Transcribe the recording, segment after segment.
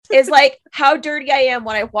is like how dirty I am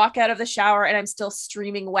when I walk out of the shower and I'm still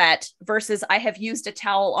streaming wet versus I have used a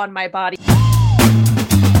towel on my body.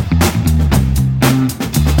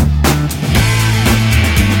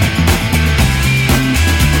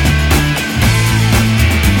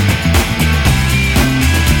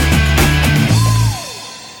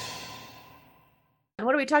 And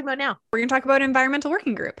what are we talking about now? We're going to talk about environmental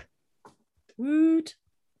working group. Woot.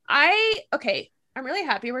 I'm really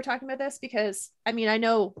happy we're talking about this because I mean, I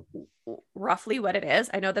know roughly what it is.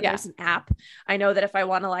 I know that there's an app. I know that if I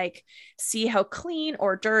want to like see how clean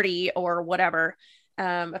or dirty or whatever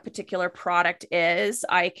a particular product is,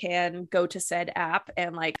 I can go to said app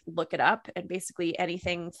and like look it up, and basically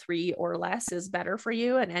anything 3 or less is better for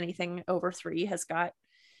you, and anything over 3 has got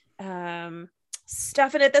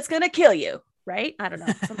stuff in it that's going to kill you. Right? I don't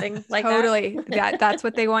know. Something like totally. That's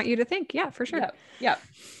what they want you to think. Yeah, for sure. Yeah.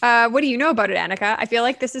 What do you know about it, Annika? I feel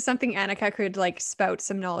like this is something Annika could like spout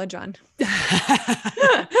some knowledge on.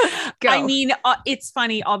 I mean, it's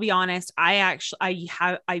funny. I'll be honest. I've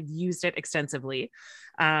used it extensively.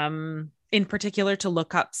 In particular to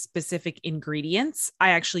look up specific ingredients.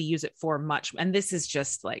 I actually use it for much. And this is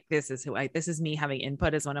just like, this is me having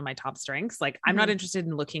input as one of my top strengths. Like I'm not interested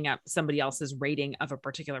in looking up somebody else's rating of a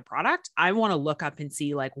particular product. I want to look up and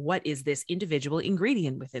see like, what is this individual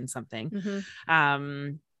ingredient within something?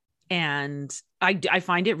 And I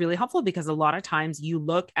find it really helpful because a lot of times you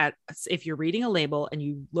look at, if you're reading a label and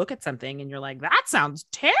you look at something and you're like, that sounds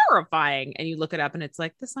terrifying. And you look it up and it's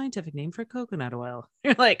like the scientific name for coconut oil.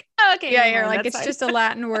 You're like, okay. Yeah. You're like, it's fine. Just a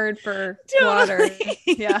Latin word for water.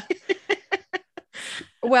 Yeah.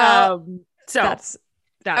 Well, so that's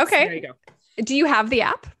okay. There you go. Do you have the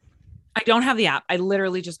app? I don't have the app. I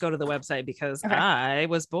literally just go to the website because I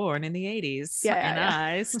was born in the 80s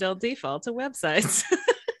I still default to websites.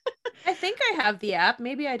 I think I have the app.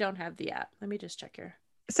 Maybe I don't have the app. Let me just check here.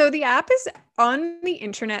 So the app is on the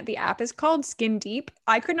internet. The app is called Skin Deep.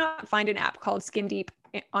 I could not find an app called Skin Deep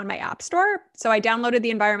on my app store. So I downloaded the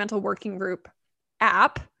Environmental Working Group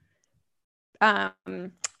app.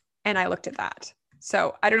 And I looked at that.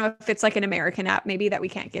 So I don't know if it's like an American app, maybe that we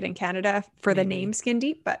can't get in Canada for the name Skin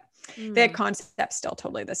Deep, but the concept's still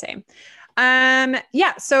totally the same.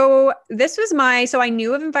 So this was so I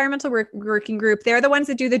knew of Environmental Working Group. They're the ones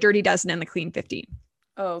that do the Dirty Dozen and the Clean 15.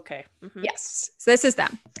 Oh, okay. Mm-hmm. Yes. So this is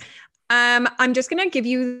them. I'm just going to give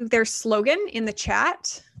you their slogan in the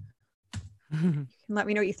chat. Let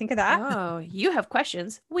me know what you think of that. Oh, you have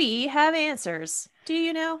questions. We have answers. Do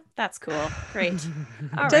you know? That's cool. Great.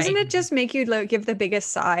 Doesn't it just make you give the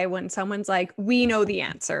biggest sigh when someone's like, we know the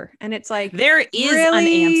answer? And it's like, there is an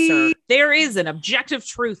answer. There is an objective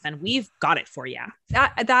truth and we've got it for you.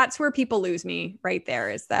 That's where people lose me right there,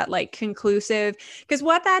 is that like conclusive. Because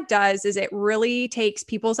what that does is it really takes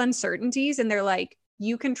people's uncertainties and they're like,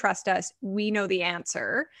 you can trust us. We know the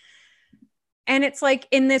answer. And it's like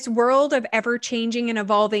in this world of ever changing and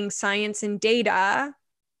evolving science and data,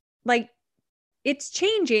 like it's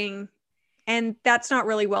changing. And that's not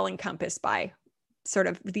really well encompassed by sort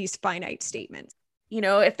of these finite statements. You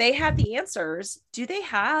know, if they have the answers, do they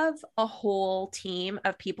have a whole team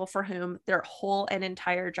of people for whom their whole and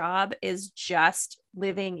entire job is just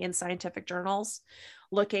living in scientific journals,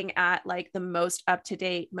 looking at like the most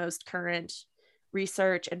up-to-date, most current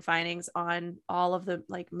research and findings on all of the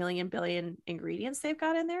like billion ingredients they've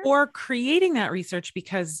got in there, or creating that research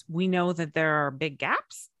because we know that there are big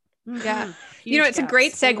gaps? Yeah. It's a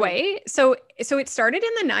great segue. So it started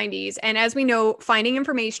in the 90s. And as we know, finding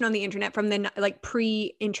information on the internet from the like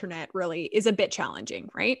pre-internet really is a bit challenging.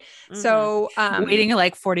 Right. Mm-hmm. So waiting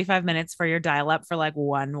like 45 minutes for your dial up for like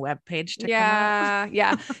one web page to come up.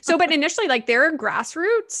 Yeah. So, but initially like there are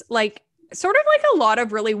grassroots, like sort of like a lot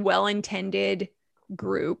of really well-intended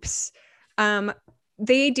groups.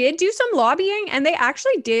 They did do some lobbying and they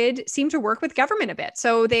actually did seem to work with government a bit.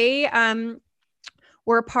 So they,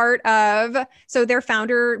 were part of, so their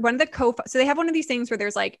founder, so they have one of these things where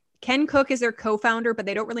there's like Ken Cook is their co-founder, but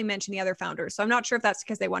they don't really mention the other founders. So I'm not sure if that's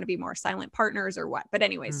because they want to be more silent partners or what, but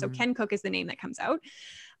anyways, so Ken Cook is the name that comes out.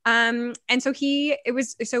 And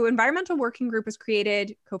so Environmental Working Group was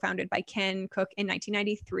created, co-founded by Ken Cook in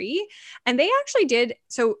 1993. And they actually did,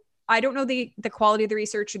 so I don't know the quality of the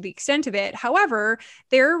research or the extent of it. However,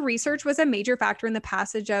 their research was a major factor in the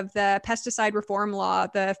passage of the pesticide reform law,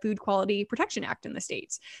 the Food Quality Protection Act in the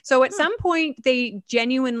States. So at some point, they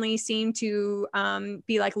genuinely seemed to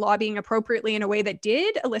be like lobbying appropriately in a way that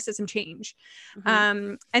did elicit some change.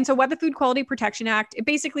 Mm-hmm. And so what the Food Quality Protection Act,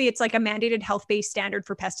 it's like a mandated health-based standard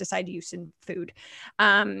for pesticide use in food.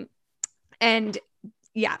 And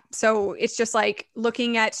yeah. So it's just like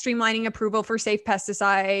looking at streamlining approval for safe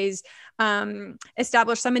pesticides,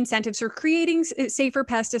 establish some incentives for creating safer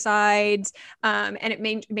pesticides, and it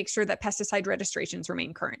makes sure that pesticide registrations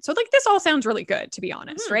remain current. So like this all sounds really good, to be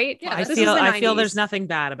honest, right? Yeah, I feel there's nothing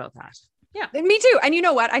bad about that. Yeah, me too. And you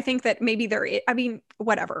know what? I think that maybe I mean,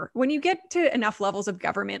 whatever. When you get to enough levels of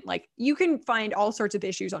government, like you can find all sorts of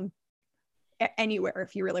issues on anywhere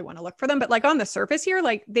if you really want to look for them. But like on the surface here,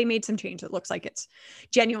 like they made some change that looks like it's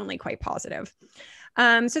genuinely quite positive.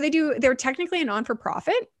 So they're technically a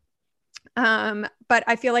non-for-profit. But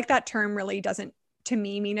I feel like that term really doesn't, to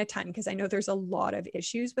me, mean a ton, because I know there's a lot of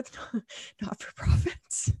issues with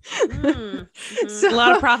not-for-profits. So, a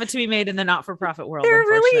lot of profit to be made in the not-for-profit world. There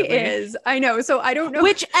really is. I know. So I don't know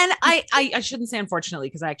and I shouldn't say unfortunately,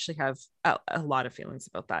 because I actually have a lot of feelings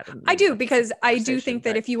about that. I do, because I do think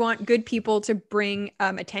that if you want good people to bring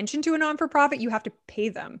attention to a non-for-profit, you have to pay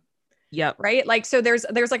them. Yep. Right. Like, so there's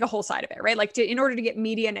like a whole side of it, right? Like in order to get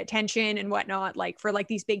media and attention and whatnot, like for like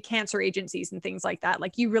these big cancer agencies and things like that,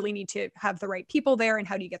 like you really need to have the right people there. And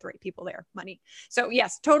how do you get the right people there? Money. So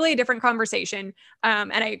yes, totally a different conversation.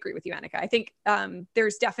 And I agree with you, Annika. I think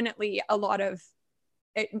there's definitely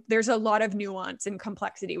there's a lot of nuance and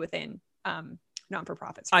complexity within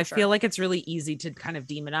non-for-profits. I feel like it's really easy to kind of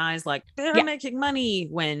demonize like they're making money,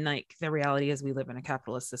 when like the reality is we live in a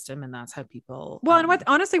capitalist system, and that's how people and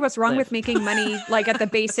what's wrong with making money like at the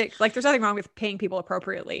basic, like there's nothing wrong with paying people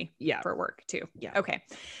appropriately for work too. Okay.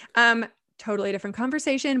 Totally different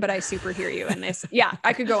conversation, but I super hear you in this.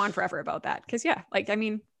 I could go on forever about that, because like I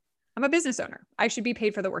mean, I'm a business owner. I should be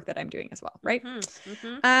paid for the work that I'm doing as well, right?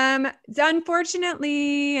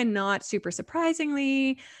 Unfortunately, and not super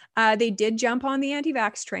surprisingly, they did jump on the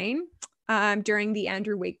anti-vax train during the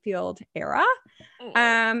Andrew Wakefield era.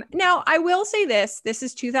 Now, I will say this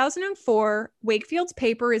is 2004. Wakefield's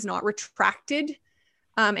paper is not retracted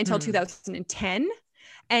until 2010.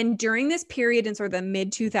 And during this period in sort of the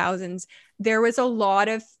mid 2000s, there was a lot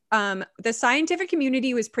of the scientific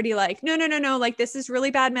community was pretty like, no, like this is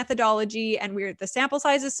really bad methodology, and the sample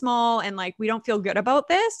size is small, and like we don't feel good about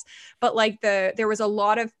this. But like there was a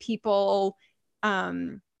lot of people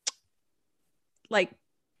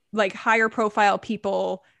like higher profile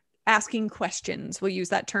people asking questions, we'll use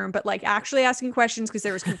that term, but like actually asking questions because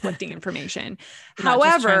there was conflicting information.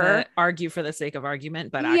 However, argue for the sake of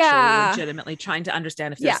argument, but actually legitimately trying to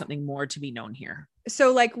understand if there's something more to be known here.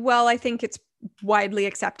 So like, well, I think it's widely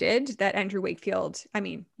accepted that Andrew Wakefield, I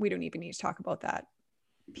mean, we don't even need to talk about that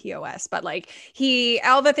POS, but like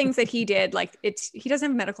all the things that he did, like he doesn't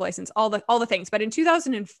have a medical license, all the things. But in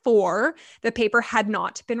 2004, the paper had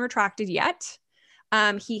not been retracted yet.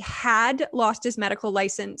 He had lost his medical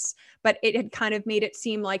license, but it had kind of made it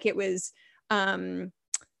seem like it was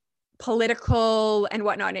political and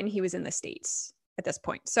whatnot, and he was in the States at this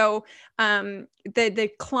point. So the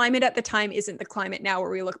climate at the time isn't the climate now, where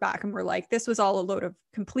we look back and we're like, this was all a load of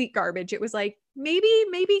complete garbage. It was like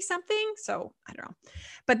maybe something. So I don't know.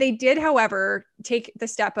 But they did, however, take the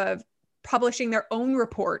step of publishing their own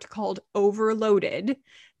report called Overloaded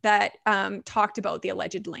that talked about the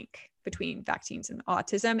alleged link between vaccines and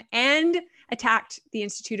autism, and attacked the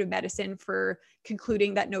Institute of Medicine for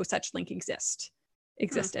concluding that no such link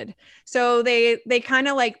existed. So they kind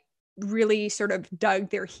of like really sort of dug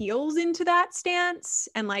their heels into that stance,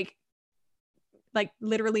 and like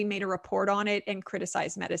literally made a report on it and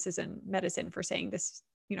criticized medicine for saying this,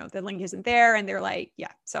 the link isn't there. And they're like,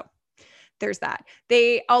 so there's that.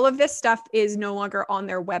 All of this stuff is no longer on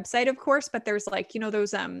their website, of course, but there's like,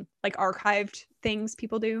 those like archived things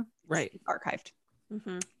people do. Right. Archived.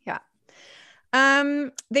 Yeah.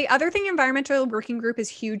 The other thing Environmental Working Group is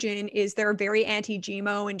huge in is they're very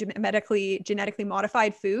anti-GMO and genetically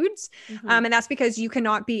modified foods. And that's because you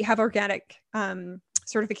cannot have organic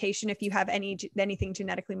certification if you have anything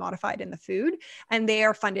genetically modified in the food, and they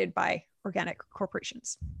are funded by organic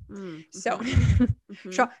corporations. So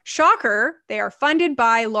shocker, they are funded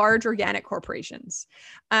by large organic corporations.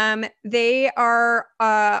 They are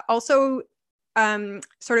also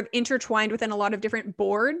sort of intertwined within a lot of different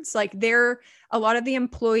boards. Like a lot of the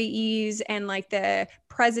employees and like the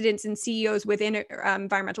presidents and CEOs within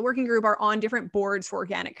Environmental Working Group are on different boards for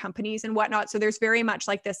organic companies and whatnot. So there's very much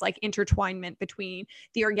like this like intertwinement between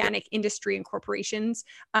the organic industry and corporations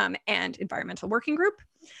and Environmental Working Group.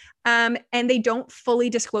 And they don't fully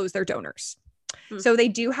disclose their donors. So they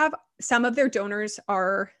do have some of their donors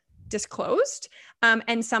are disclosed,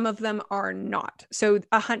 and some of them are not. So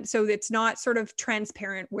it's not sort of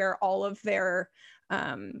transparent where all of their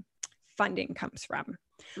funding comes from.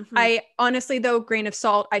 I honestly, though, grain of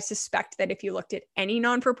salt, I suspect that if you looked at any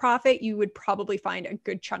non-for-profit, you would probably find a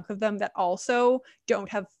good chunk of them that also don't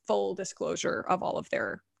have full disclosure of all of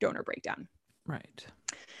their donor breakdown. Right.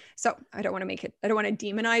 So I don't want to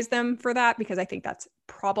demonize them for that, because I think that's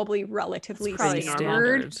probably relatively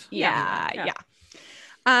standard. Yeah.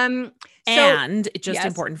 And it's just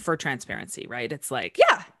important for transparency, right? It's like,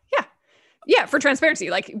 yeah, for transparency,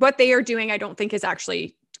 like what they are doing, I don't think is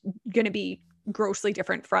actually going to be grossly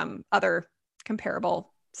different from other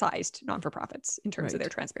comparable sized non-for-profits in terms of their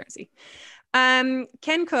transparency.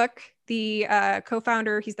 Ken Cook, the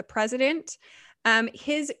co-founder, he's the president.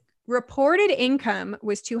 His reported income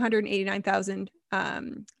was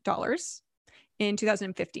 $289,000 in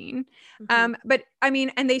 2015. But I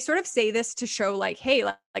mean, and they sort of say this to show like, hey,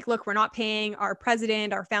 like, look, we're not paying our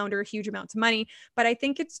president, our founder, huge amounts of money. But I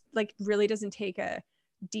think it's like really doesn't take a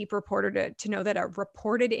deep reporter to know that a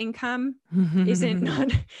reported income isn't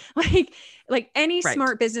not like any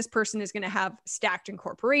smart business person is going to have stacked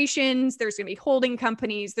incorporations. There's going to be holding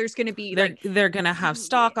companies. There's going to be they're going to have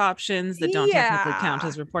stock options that don't technically count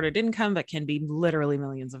as reported income, but can be literally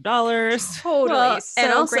millions of dollars. Totally. Well, so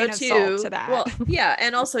and also grain of salt to that. Well, yeah.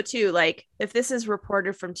 And also too, like if this is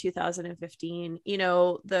reported from 2015, you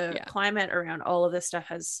know, the climate around all of this stuff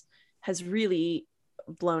has really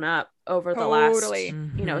blown up over the last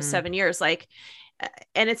 7 years, like,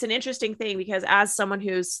 and it's an interesting thing because as someone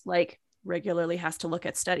who's like regularly has to look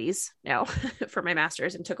at studies now for my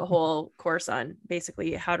master's and took a whole course on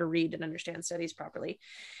basically how to read and understand studies properly,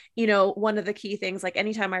 you know, one of the key things, like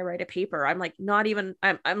anytime I write a paper, I'm like I'm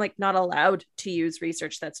like not allowed to use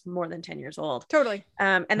research that's more than 10 years old. Totally.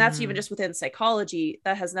 And that's even just within psychology.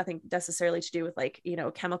 That has nothing necessarily to do with like, you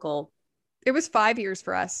know, chemical. It was 5 years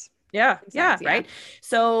for us. Yeah. Right.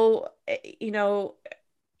 So, you know,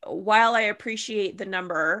 while I appreciate the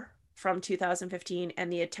number from 2015 and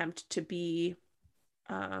the attempt to be,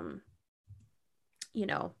 you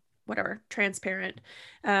know, whatever, transparent,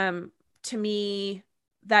 to me,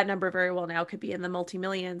 that number very well now could be in the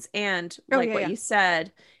multi-millions. And what you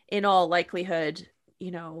said, in all likelihood,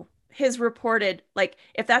 you know, his reported, like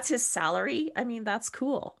if that's his salary, I mean, that's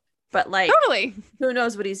cool. But like, totally, who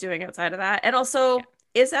knows what he's doing outside of that? And also,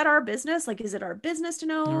 is that our business? Like, is it our business to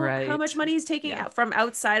know how much money he's taking out from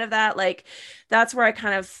outside of that? Like, that's where I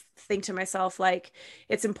kind of think to myself, like,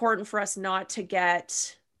 it's important for us not to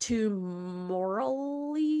get too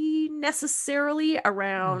morally necessarily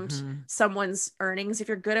around someone's earnings. If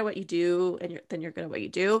you're good at what you do, and then you're good at what you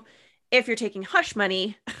do. If you're taking hush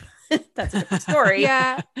money, that's a different story.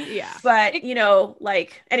 But you know,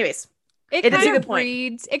 like, anyways, it's a good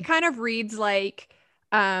point. It kind of reads like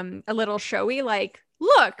a little showy, like,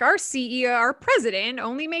 look, our CEO, our president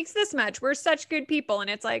only makes this much. We're such good people. And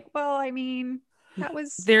it's like, well, I mean, that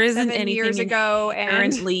was there isn't 7 anything years ago and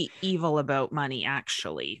inherently evil about money,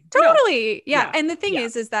 actually. Totally. No. Yeah. And the thing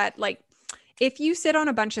is that like, if you sit on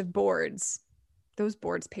a bunch of boards, those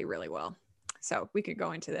boards pay really well. So we could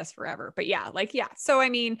go into this forever, but So, I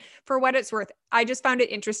mean, for what it's worth, I just found it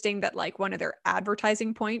interesting that like one of their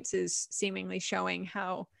advertising points is seemingly showing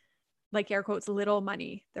how, like, air quotes, little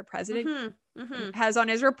money the president has on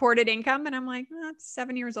his reported income. And I'm like, that's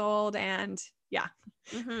 7 years old. And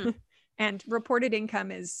and reported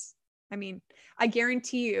income is, I mean, I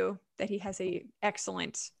guarantee you that he has a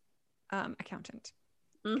excellent accountant,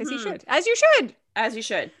 because he should, as you should.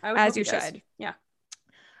 Yeah.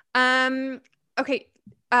 Okay.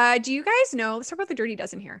 Do you guys know, let's talk about the Dirty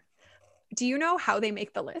Dozen here. Do you know how they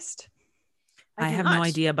make the list? I have no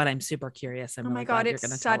idea, but I'm super curious. I'm my God,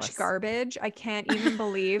 it's such garbage. I can't even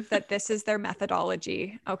believe that this is their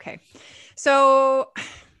methodology. Okay. So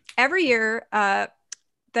every year, the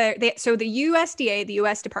USDA, the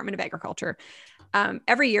US Department of Agriculture,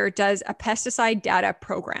 every year does a pesticide data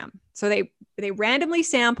program. So they randomly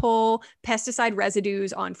sample pesticide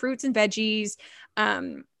residues on fruits and veggies,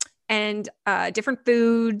 and different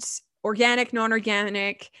foods, organic,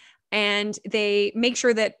 non-organic, and they make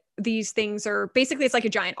sure that these things are basically, it's like a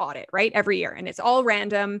giant audit, right? Every year. And it's all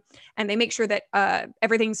random. And they make sure that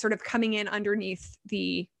everything's sort of coming in underneath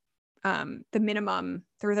the minimum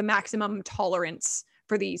or the maximum tolerance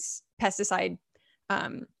for these pesticide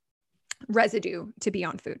residue to be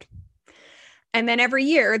on food. And then every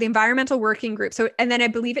year, the environmental working group. And then I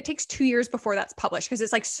believe it takes 2 years before that's published, because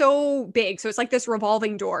it's like so big. So it's like this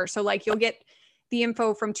revolving door. So like you'll get the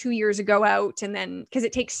info from 2 years ago out, and then because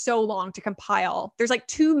it takes so long to compile, there's like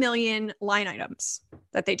 2 million line items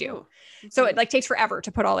that they do. So it like takes forever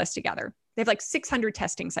to put all this together. They have like 600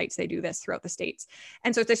 testing sites. They do this throughout the States.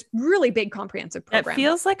 And so it's this really big comprehensive It program.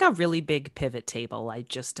 feels like a really big pivot table. I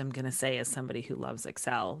just am going to say, as somebody who loves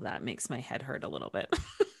Excel, that makes my head hurt a little bit.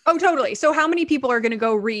 Oh, totally. So how many people are going to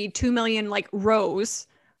go read 2 million like rows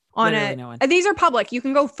on Literally it? no one. These are public. You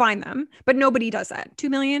can go find them, but nobody does that. 2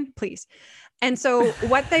 million, please. And so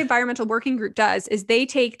what the environmental working group does is they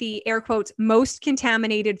take the air quotes most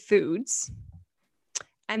contaminated foods,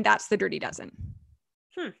 and that's the dirty dozen.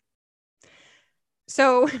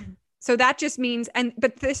 So that just means,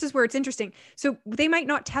 but this is where it's interesting. So they might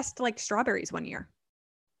not test like strawberries one year.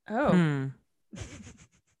 Oh,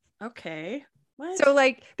 okay. What? So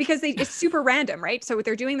like, because it's super random, right? So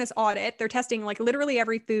they're doing this audit, they're testing like literally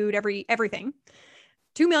every food, everything,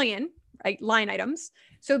 2 million line items.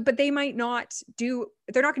 So, but they might not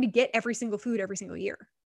they're not going to get every single food every single year.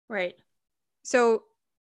 Right. So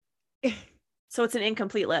it's an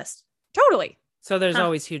incomplete list. totally. So there's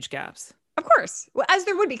always huge gaps. Of course. Well, as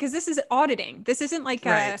there would be, because this is auditing. This isn't like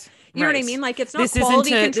you know what I mean? Like it's not quality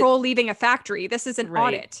control leaving a factory. This is an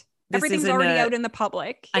audit. Everything's already out in the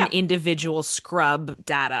public. An individual scrub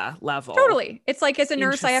data level. Totally. It's like as a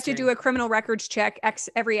nurse, I have to do a criminal records check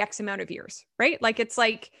every X amount of years, right? Like it's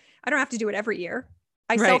like, I don't have to do it every year.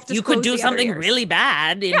 I self-disclose. You could do something really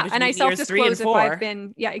bad in and I self-disclose if I've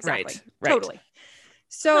been, exactly. Right. Totally.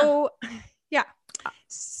 So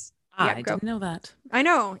I didn't know that. I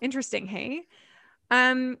know. Interesting. Hey.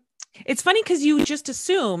 It's funny because you just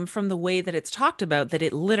assume from the way that it's talked about that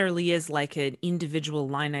it literally is like an individual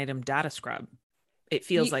line item data scrub. It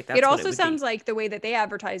feels like that's it what also it would sounds be. like the way that they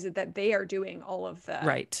advertise it, that they are doing all of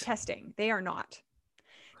the testing. They are not.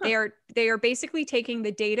 They are basically taking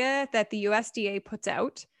the data that the USDA puts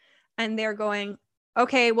out, and they're going,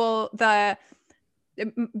 okay, well,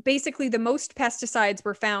 basically the most pesticides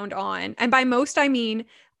were found on, and by most I mean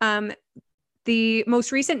the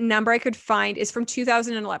most recent number I could find is from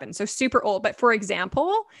 2011, so super old. But for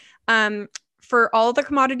example, for all the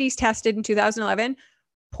commodities tested in 2011,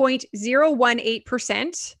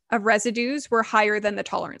 0.018% of residues were higher than the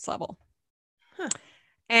tolerance level.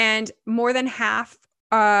 And more than half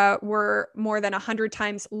were more than 100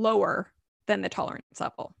 times lower than the tolerance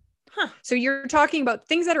level. So you're talking about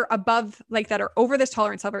things that are above, like that are over this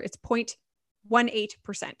tolerance level. It's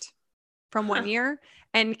 0.18% from 1 year.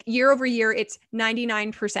 And year over year, it's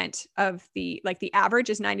 99% of the average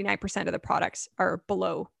is 99% of the products are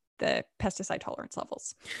below the pesticide tolerance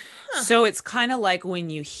levels. So it's kind of like when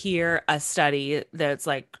you hear a study that's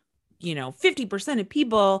like, 50% of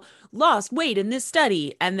people lost weight in this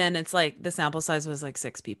study. And then it's like the sample size was like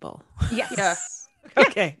 6 people. Yes. Yeah.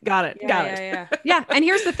 Okay. Got it. Yeah. And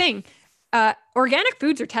here's the thing. Organic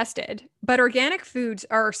foods are tested, but organic foods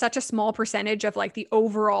are such a small percentage of like the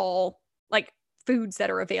overall like foods that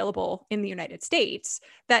are available in the United States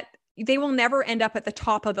that they will never end up at the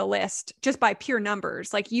top of the list just by pure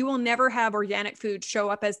numbers. Like you will never have organic foods show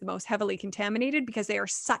up as the most heavily contaminated because they are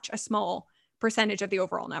such a small percentage of the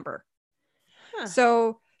overall number.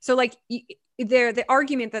 So like the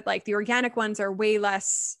argument that like the organic ones are way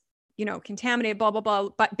less, contaminated, blah, blah, blah.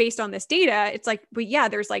 But based on this data, it's like, but yeah,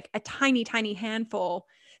 there's like a tiny, tiny handful.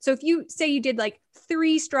 So if you say you did like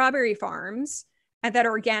 3 strawberry farms and that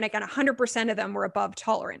are organic and 100% of them were above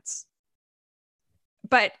tolerance,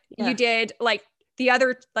 but you did like the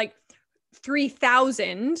other like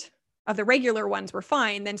 3,000 of the regular ones were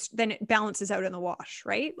fine, then it balances out in the wash,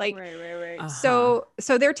 right? Like, right. So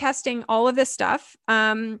they're testing all of this stuff.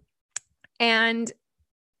 And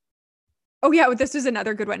oh yeah, this is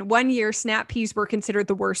another good one. 1 year, snap peas were considered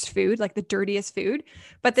the worst food, like the dirtiest food.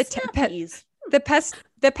 But the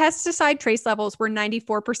pesticide trace levels were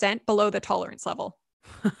 94% below the tolerance level,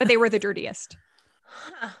 but they were the dirtiest.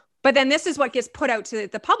 But then this is what gets put out to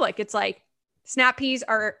the public. It's like, snap peas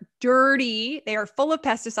are dirty. They are full of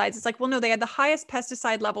pesticides. It's like, well, no, they had the highest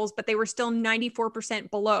pesticide levels, but they were still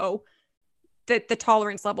 94% below the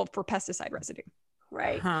tolerance level for pesticide residue.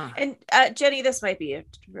 Right. And Jenny, this might be a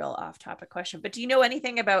real off-topic question, but do you know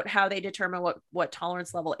anything about how they determine what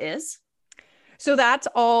tolerance level is? So that's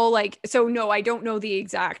all like, so no, I don't know the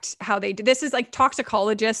exact how they do. This is like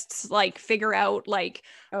toxicologists like figure out like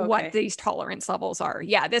what these tolerance levels are.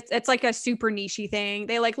 Yeah. It's like a super niche-y thing.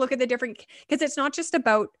 They like look at the different, because it's not just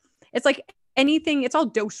about, it's like anything, it's all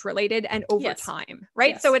dose related and over time.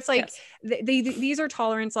 Right. So it's like these are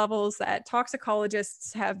tolerance levels that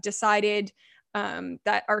toxicologists have decided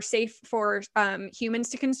that are safe for humans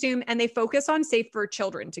to consume, and they focus on safe for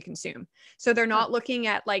children to consume. So they're not looking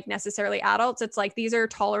at like necessarily adults. It's like these are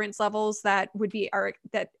tolerance levels that would be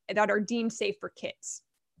that are deemed safe for kids.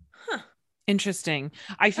 Interesting.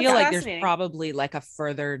 I feel like there's probably like a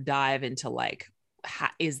further dive into like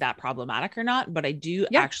is that problematic or not, but I do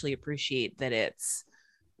actually appreciate that it's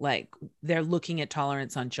like they're looking at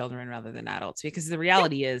tolerance on children rather than adults, because the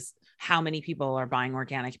reality is how many people are buying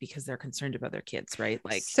organic because they're concerned about their kids, right?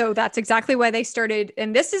 Like, so that's exactly why they started.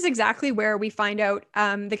 And this is exactly where we find out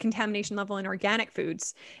the contamination level in organic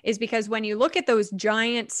foods is because when you look at those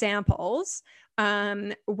giant samples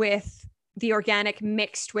with the organic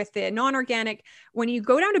mixed with the non-organic, when you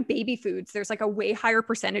go down to baby foods, there's like a way higher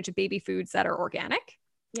percentage of baby foods that are organic.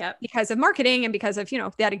 Yeah. Because of marketing and because of, you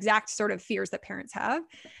know, that exact sort of fears that parents have.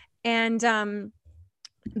 And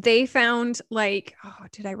they found like, oh,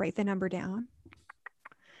 did I write the number down?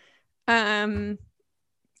 No,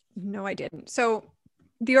 I didn't. So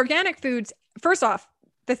the organic foods, first off,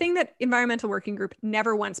 the thing that Environmental Working Group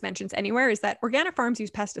never once mentions anywhere is that organic farms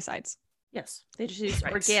use pesticides. Yes. They just use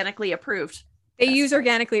organically approved. They use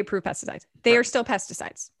organically approved pesticides. They are still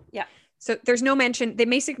pesticides. Yeah. So there's no mention. They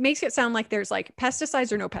makes it sound like there's like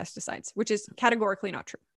pesticides or no pesticides, which is categorically not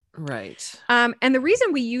true. right. And the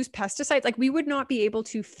reason we use pesticides, like we would not be able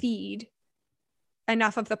to feed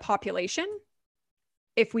enough of the population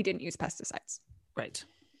if we didn't use pesticides. Right.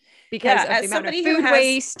 Because of the amount of food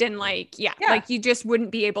waste and like, like you just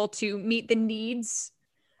wouldn't be able to meet the needs,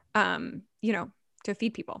 you know, to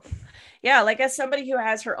feed people. Yeah. Like as somebody who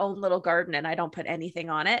has her own little garden and I don't put anything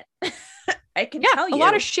on it, I can tell you a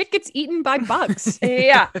lot of shit gets eaten by bugs.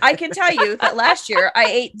 Yeah. I can tell you that last year I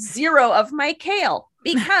ate 0 of my kale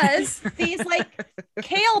because these like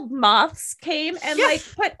kale moths came and like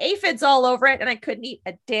put aphids all over it and I couldn't eat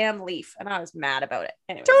a damn leaf and I was mad about it.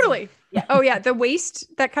 Anyways. Totally. Yeah. Oh yeah. The waste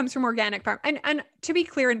that comes from organic farm. And to be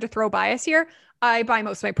clear and to throw bias here, I buy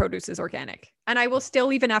most of my produce as organic and I will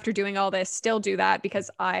still, even after doing all this, still do that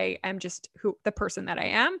because I am just the person that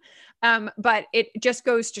I am. But it just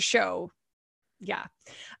goes to show. Yeah.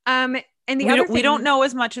 And we don't know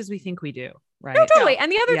as much as we think we do. Right. No, totally.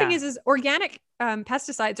 And the other thing is organic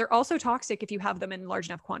pesticides are also toxic if you have them in large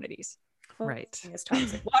enough quantities. Right. It's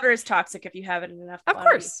toxic. Water is toxic if you have it in enough quantities.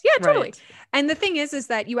 Of course. Yeah, totally. Right. And the thing is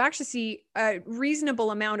that you actually see a reasonable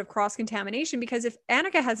amount of cross-contamination because if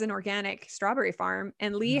Annika has an organic strawberry farm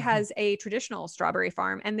and Lee has a traditional strawberry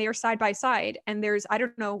farm and they are side by side and there's, I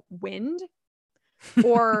don't know, wind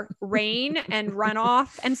or rain and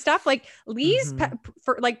runoff and stuff, like Lee's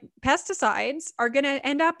pesticides are going to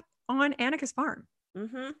end up on Annika's farm.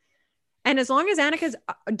 Mm-hmm. And as long as Annika's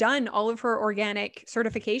done all of her organic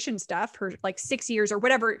certification stuff, her like 6 years or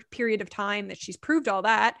whatever period of time that she's proved all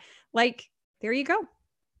that, like, there you go.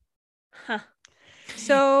 Huh.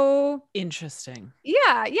 So interesting.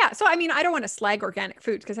 Yeah. Yeah. So, I mean, I don't want to slag organic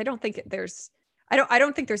foods because I don't think there's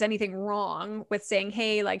anything wrong with saying,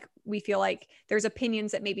 hey, like, we feel like there's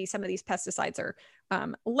opinions that maybe some of these pesticides are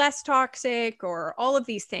less toxic or all of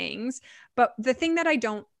these things. But the thing that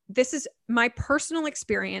this is my personal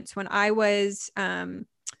experience when I was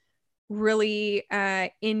really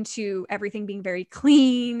into everything being very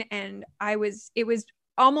clean. And it was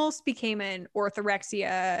almost became an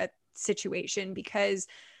orthorexia situation because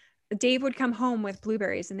Dave would come home with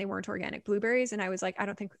blueberries and they weren't organic blueberries. And I was like, I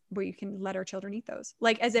don't think we can let our children eat those.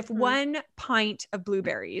 Like as if 1 pint of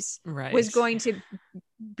blueberries was going to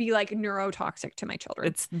be like neurotoxic to my children.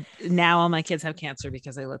 It's now all my kids have cancer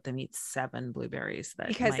because I let them eat 7 blueberries that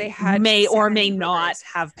because they had may or may not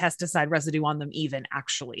have pesticide residue on them even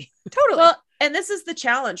actually. Totally. Well, and this is the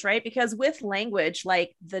challenge, right? Because with language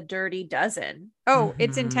like the dirty dozen. Oh,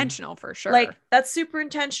 it's intentional for sure. Like that's super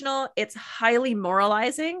intentional. It's highly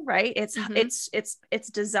moralizing, right? It's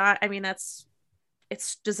designed. I mean, it's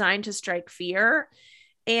designed to strike fear.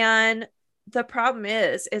 And the problem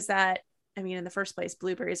is that, I mean, in the first place,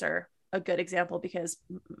 blueberries are a good example because,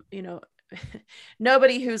 you know,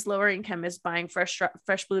 nobody who's lower income is buying fresh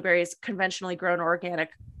blueberries, conventionally grown or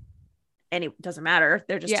organic. And it doesn't matter.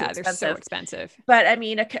 They're just too expensive. They're so expensive. But I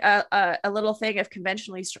mean, a little thing of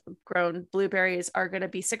conventionally grown blueberries are going to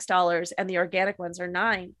be $6 and the organic ones are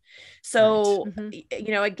 $9. So,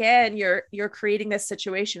 you know, again, you're creating this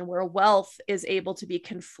situation where wealth is able to be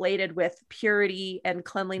conflated with purity and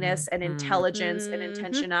cleanliness and intelligence and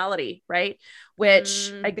intentionality, right?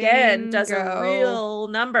 Which again, does a real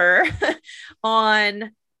number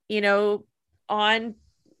on, you know, on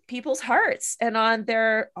people's hearts and on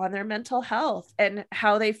their mental health and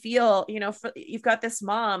how they feel. You know, you've got this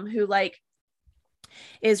mom who like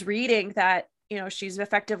is reading that, she's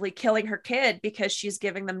effectively killing her kid because she's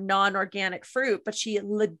giving them non-organic fruit, but she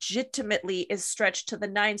legitimately is stretched to the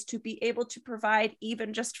nines to be able to provide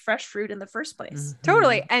even just fresh fruit in the first place. Mm-hmm.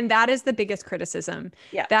 Totally. And that is the biggest criticism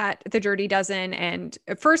that the Dirty Dozen. And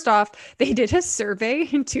first off, they did a survey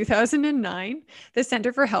in 2009, the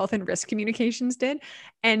Center for Health and Risk Communications did.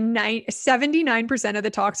 And 79% of the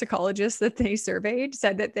toxicologists that they surveyed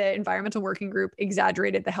said that the environmental working group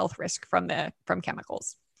exaggerated the health risk from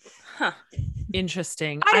chemicals. Huh.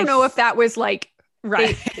 Interesting. I don't know if that was like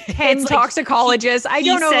right 10 toxicologists. I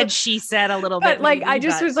don't know. She said a little but bit. Like, I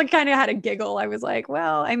just was like, kind of had a giggle. I was like,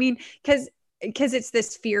 well, I mean, because it's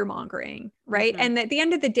this fear mongering, right? Mm-hmm. And at the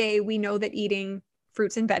end of the day, we know that eating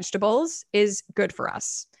fruits and vegetables is good for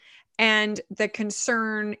us. And the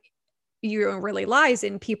concern really lies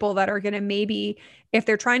in people that are going to maybe, if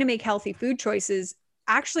they're trying to make healthy food choices,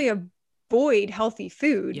 actually avoid healthy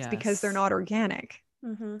foods because they're not organic.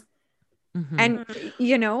 Mm-hmm. Mm-hmm.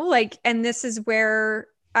 And, and this is where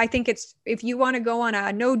I think it's, if you want to go on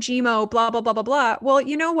a no GMO, blah, blah, blah, blah, blah. Well,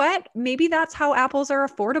 you know what? Maybe that's how apples are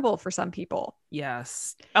affordable for some people.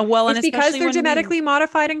 Yes. Well, it's because they're genetically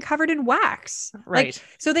modified and covered in wax. Right.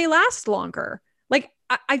 So they last longer.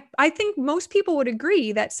 I think most people would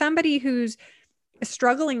agree that somebody who's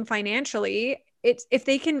struggling financially, it's if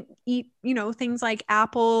they can eat, things like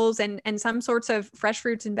apples and some sorts of fresh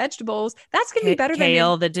fruits and vegetables, that's going to be better than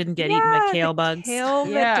kale that didn't get eaten by kale bugs. Kale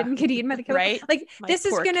that didn't get eaten by the kale. Right. This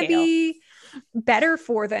is going to be better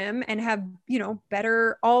for them and have,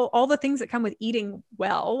 better all the things that come with eating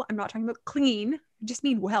well. I'm not talking about clean. I just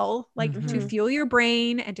mean well, to fuel your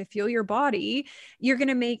brain and to fuel your body. You're going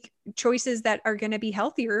to make choices that are going to be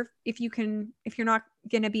healthier if you're not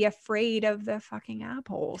going to be afraid of the fucking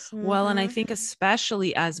apples. Well, and I think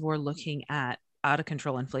especially as we're looking at out of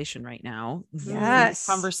control inflation right now, yes,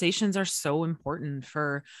 conversations are so important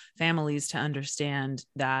for families to understand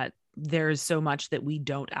that there's so much that we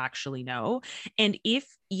don't actually know. And if,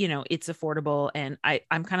 it's affordable, and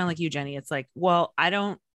I'm kind of like you, Jenny, it's like, well,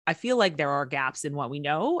 I feel like there are gaps in what we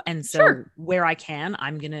know. And so where I can,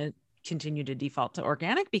 I'm going to continue to default to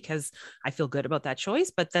organic because I feel good about that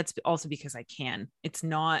choice, but that's also because I can. It's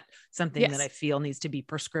not something that I feel needs to be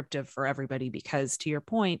prescriptive for everybody, because to your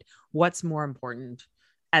point, what's more important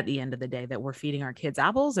at the end of the day, that we're feeding our kids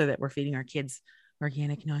apples or that we're feeding our kids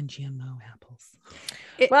organic non-GMO apples?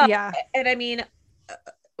 And I mean,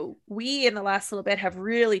 we in the last little bit have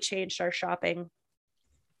really changed our shopping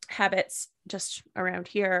habits just around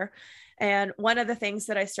here. And one of the things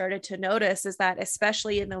that I started to notice is that,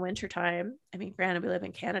 especially in the wintertime, I mean, granted, we live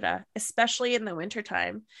in Canada, especially in the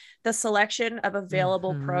wintertime, the selection of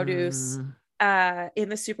available produce in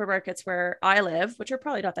the supermarkets where I live, which are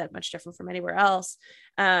probably not that much different from anywhere else,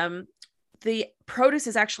 the produce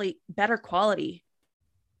is actually better quality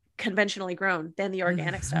conventionally grown than the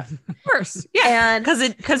organic stuff. Of course. Yeah. And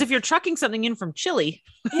because if you're trucking something in from Chile.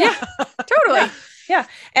 Yeah, totally. Yeah.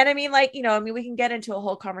 And I mean, we can get into a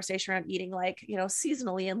whole conversation around eating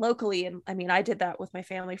seasonally and locally. And I mean, I did that with my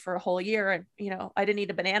family for a whole year, and, I didn't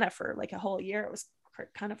eat a banana for a whole year. It was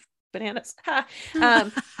kind of bananas.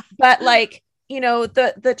 But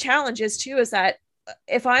the challenge is too, is that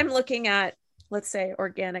if I'm looking at, let's say,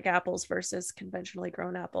 organic apples versus conventionally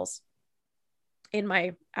grown apples in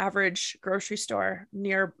my average grocery store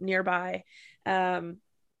nearby, 9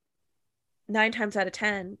 times out of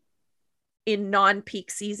 10 in non-peak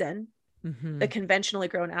season, the conventionally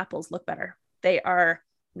grown apples look better. They are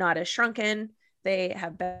not as shrunken. They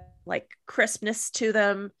have crispness to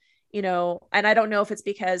them, and I don't know if it's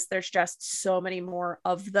because there's just so many more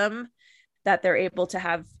of them that they're able to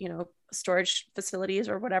have, storage facilities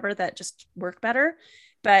or whatever that just work better.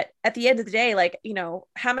 But at the end of the day,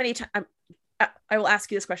 how many times, I will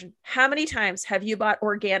ask you this question: how many times have you bought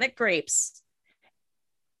organic grapes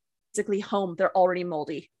basically home? They're already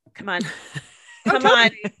moldy. Come on.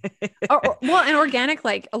 Well, and organic,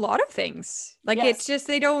 a lot of things, it's just,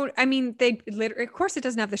 they don't, I mean, they literally, of course it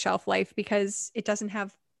doesn't have the shelf life because it doesn't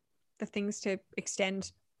have the things to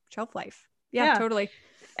extend shelf life. Yeah. Totally.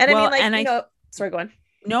 And sorry, go on.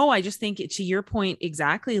 No, I just think to your point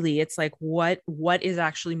exactly, Lee, it's like what is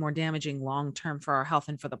actually more damaging long-term for our health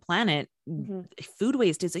and for the planet? Food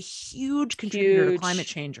waste is a huge contributor to climate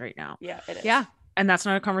change right now. Yeah, it is. Yeah. And that's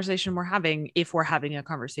not a conversation we're having if we're having a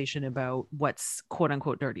conversation about what's quote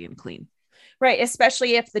unquote dirty and clean. Right.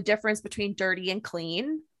 Especially if the difference between dirty and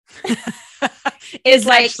clean is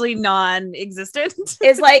like actually non-existent.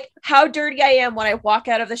 Is like how dirty I am when I walk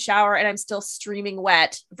out of the shower and I'm still streaming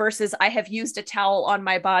wet versus I have used a towel on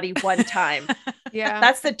my body one time. Yeah.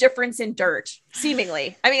 That's the difference in dirt,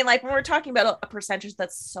 seemingly. I mean, like when we're talking about a percentage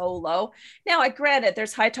that's so low. Now, I granted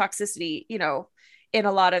there's high toxicity, you know, in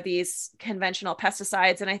a lot of these conventional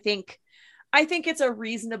pesticides. And I think it's a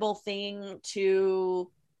reasonable thing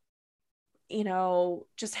to, you know,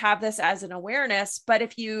 just have this as an awareness. But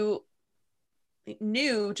if you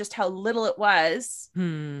knew just how little it was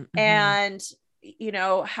and, you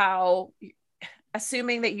know, how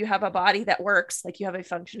assuming that you have a body that works, like you have a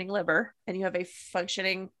functioning liver and you have a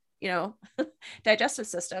functioning, you know, digestive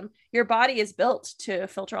system, your body is built to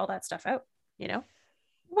filter all that stuff out, you know?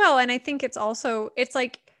 Well, and I think it's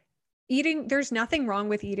like eating, there's nothing wrong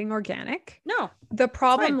with eating organic. No. The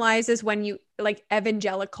problem lies is when you like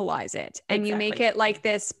evangelicalize it and you make it like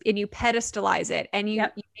this and you pedestalize it and you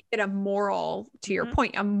make it a moral, to your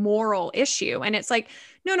point, a moral issue. And it's like,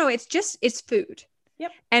 no, it's food.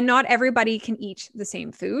 Yep. And not everybody can eat the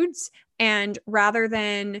same foods. And rather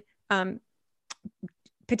than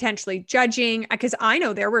potentially judging, because I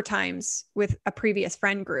know there were times with a previous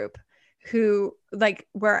friend group who like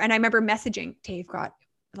and I remember messaging, Dave got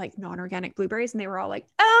like non-organic blueberries and they were all like,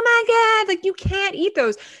 oh my God, like you can't eat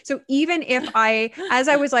those. So even if as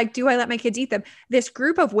I was like, do I let my kids eat them? This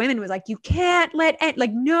group of women was like, you can't like,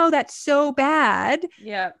 no, that's so bad.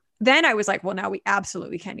 Yeah. Then I was like, well, now we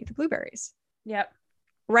absolutely can't eat the blueberries. Yep.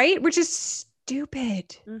 Right. Which is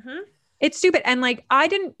stupid. It's stupid. And like, I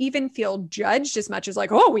didn't even feel judged as much as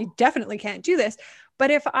like, oh, we definitely can't do this.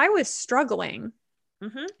 But if I was struggling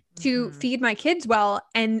to feed my kids well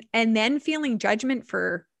and then feeling judgment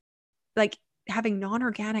for like having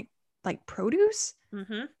non-organic like produce,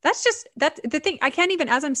 that's the thing. I can't even,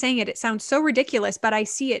 as I'm saying it sounds so ridiculous, but I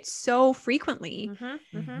see it so frequently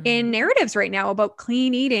in narratives right now about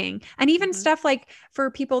clean eating and even stuff like for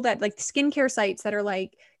people that like skincare sites that are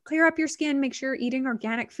like, clear up your skin, make sure you're eating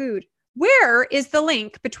organic food. Where is the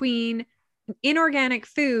link between inorganic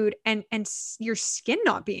food and your skin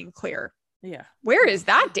not being clear? Yeah. Where is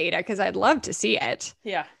that data? Because I'd love to see it.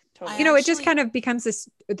 Yeah. Totally. You know, it just kind of becomes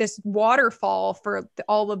this waterfall for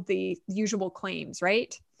all of the usual claims,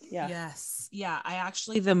 right? Yeah. Yes. Yeah.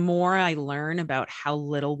 The more I learn about how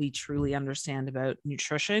little we truly understand about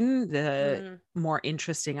nutrition, the more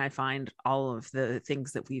interesting I find all of the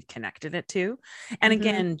things that we've connected it to. And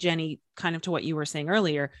again, Jenny, kind of to what you were saying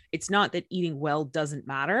earlier, it's not that eating well doesn't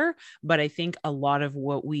matter, but I think a lot of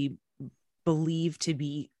what we believe to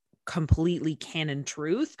be completely canon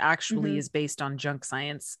truth actually is based on junk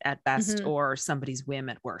science at best or somebody's whim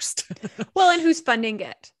at worst. Well, and who's funding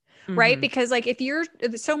it, right? Because like if you're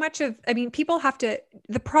so much of, I mean, people have to,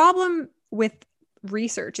 the problem with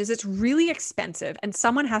research is it's really expensive and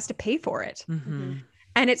someone has to pay for it.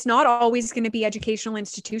 And it's not always going to be educational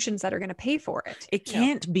institutions that are going to pay for it. It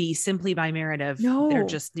can't be simply by merit of there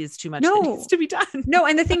just is too much that needs to be done. No.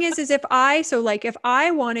 And the thing is if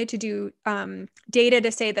I wanted to do data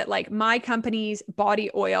to say that like my company's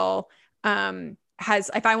body oil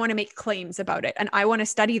if I want to make claims about it and I want to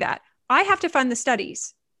study that, I have to fund the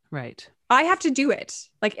studies. Right. I have to do it.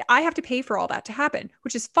 Like I have to pay for all that to happen,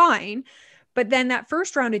 which is fine. But then that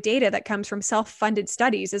first round of data that comes from self-funded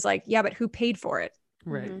studies is like, yeah, but who paid for it?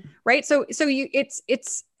 Right. Right. So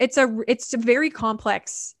it's a very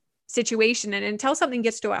complex situation. And until something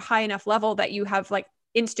gets to a high enough level that you have like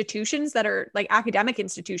institutions that are like academic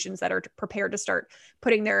institutions that are prepared to start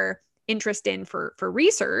putting their interest in for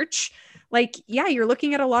research, like, yeah, you're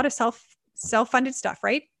looking at a lot of self-funded stuff.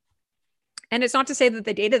 Right. And it's not to say that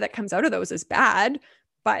the data that comes out of those is bad,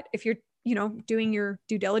 but if you're, you know, doing your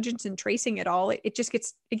due diligence and tracing it all, it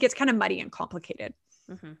gets kind of muddy and complicated.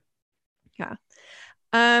 Yeah.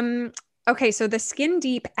 Okay. So the Skin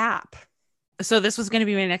Deep app. So this was going to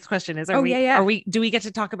be my next question is, do we get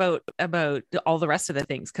to talk about all the rest of the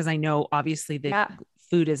things? Cause I know obviously the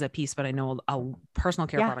food is a piece, but I know personal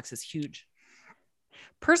care products is huge.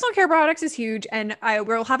 Personal care products is huge. And I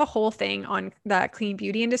will have a whole thing on the clean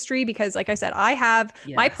beauty industry, because like I said,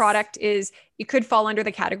 my product it could fall under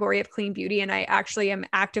the category of clean beauty. And I actually am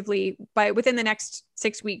actively within the next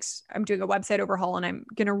 6 weeks, I'm doing a website overhaul and I'm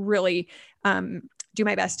going to really, do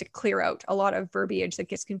my best to clear out a lot of verbiage that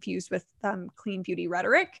gets confused with clean beauty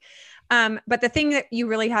rhetoric. But the thing that you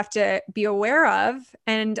really have to be aware of,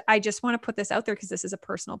 and I just want to put this out there because this is a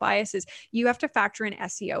personal bias, is you have to factor in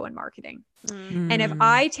SEO and marketing. And if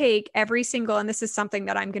I take every single, and this is something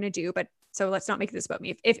that I'm going to do, but so let's not make this about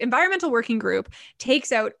me. If Environmental Working Group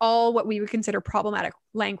takes out all what we would consider problematic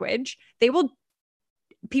language, people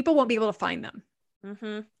won't be able to find them.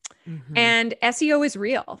 Mhm. And SEO is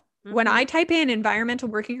real. When Mhm. I type in environmental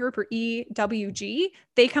working group or EWG,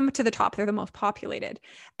 they come to the top. They're the most populated.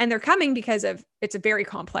 And they're coming because of it's a very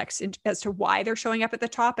complex as to why they're showing up at the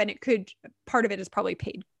top. And part of it is probably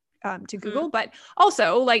paid to Google, but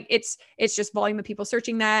also like it's just volume of people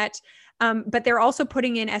searching that. But they're also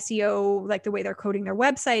putting in SEO, like the way they're coding their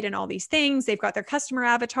website and all these things. They've got their customer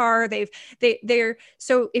avatar.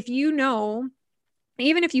 So if you know,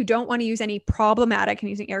 even if you don't want to use any problematic,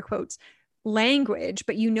 and using air quotes, language,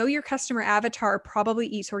 but you know your customer avatar probably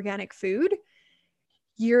eats organic food,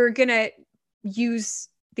 you're going to use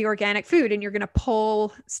the organic food and you're going to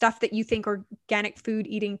pull stuff that you think organic food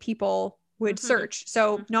eating people would search.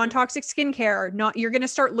 So non-toxic skincare, you're going to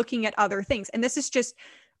start looking at other things. And this is just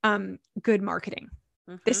good marketing.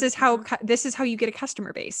 This is how you get a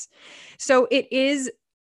customer base. So it is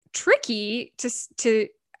tricky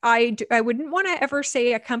I wouldn't want to ever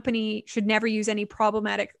say a company should never use any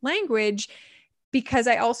problematic language, because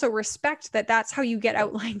I also respect that that's how you get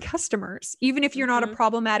outlying customers. Even if you're not a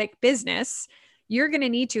problematic business, you're going to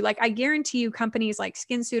need to, like, I guarantee you companies like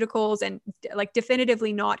SkinCeuticals and like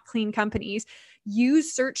definitively not clean companies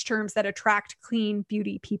use search terms that attract clean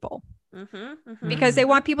beauty people. Because they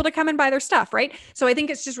want people to come and buy their stuff, right? So I think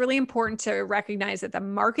it's just really important to recognize that the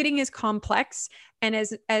marketing is complex, and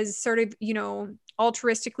as sort of, you know,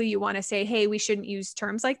 altruistically you want to say, hey, we shouldn't use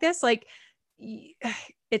terms like this, like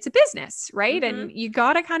it's a business, right? And you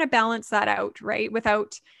got to kind of balance that out, right?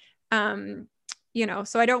 Without you know,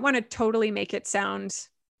 so I don't want to totally make it sound,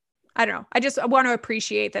 I don't know, I just want to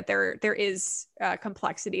appreciate that there is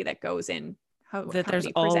complexity that goes in. That there's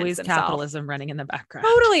always capitalism running in the background.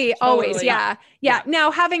 Totally. Always. Yeah. Now,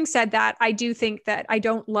 having said that, I do think that I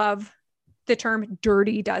don't love the term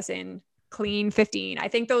dirty dozen, clean 15. I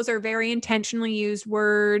think those are very intentionally used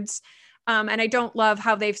words. And I don't love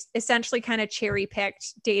how they've essentially kind of cherry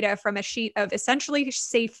picked data from a sheet of essentially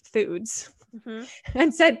safe foods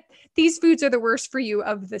and said, these foods are the worst for you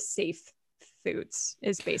of the safe foods,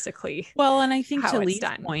 is basically and I think to Lee's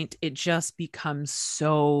point, it just becomes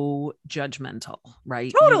so judgmental,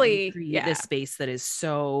 right? Totally. You create this space that is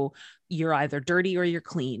so, you're either dirty or you're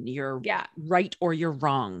clean, you're right or you're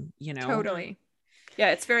wrong, you know? Totally.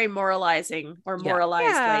 Yeah, it's very moralizing or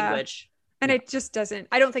moralized language. And it just doesn't,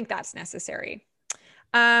 I don't think that's necessary.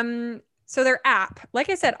 So their app, like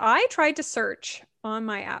I said, I tried to search on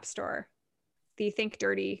my app store the Think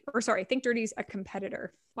Dirty is a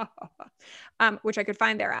competitor, which I could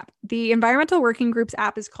find their app. The Environmental Working Group's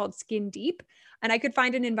app is called Skin Deep, and I could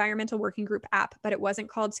find an Environmental Working Group app, but it wasn't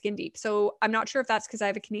called Skin Deep. So I'm not sure if that's because I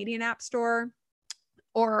have a Canadian app store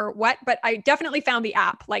or what, but I definitely found the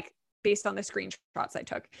app, like based on the screenshots I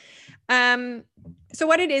took. So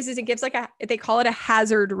what it is it gives like they call it a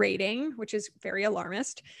hazard rating, which is very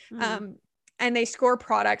alarmist. And they score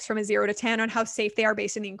products from a 0 to 10 on how safe they are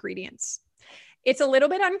based on the ingredients. It's a little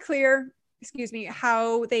bit unclear,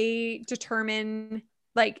 how they determine,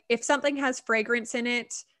 like, if something has fragrance in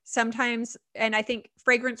it sometimes, and I think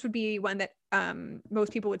fragrance would be one that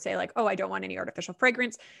most people would say, like, oh, I don't want any artificial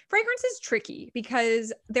fragrance. Fragrance is tricky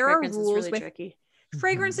because there are rules with tricky.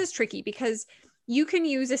 Fragrance is tricky because you can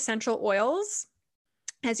use essential oils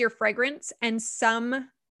as your fragrance, and some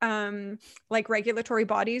like regulatory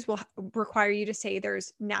bodies will require you to say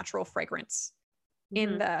there's natural fragrance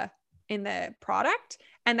in the product,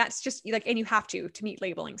 and that's just like, and you have to meet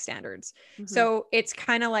labeling standards. So it's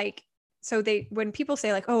kind of like, so when people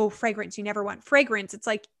say like, oh, fragrance, you never want fragrance, it's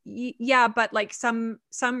like, yeah, but like some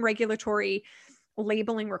regulatory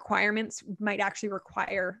labeling requirements might actually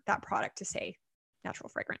require that product to say natural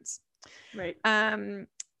fragrance, right?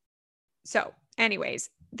 So anyways,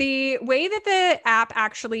 the way that the app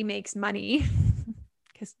actually makes money,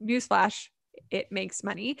 because newsflash, it makes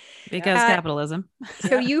money because capitalism.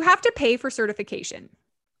 So you have to pay for certification.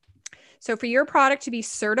 So for your product to be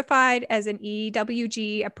certified as an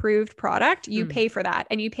EWG approved product, you pay for that,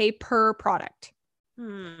 and you pay per product.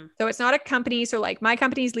 So it's not a company. So like my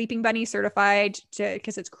company's Leaping Bunny certified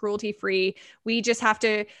because it's cruelty free. We just have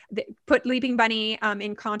to put Leaping Bunny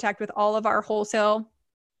in contact with all of our wholesale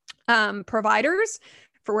providers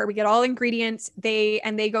for where we get all ingredients.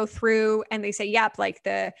 They go through and they say, yep, like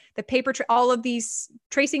the paper, all of these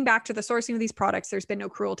tracing back to the sourcing of these products, there's been no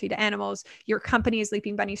cruelty to animals. Your company is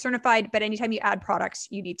Leaping Bunny certified, but anytime you add products,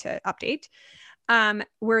 you need to update.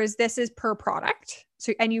 Whereas this is per product.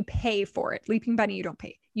 So, and you pay for it. Leaping Bunny, you don't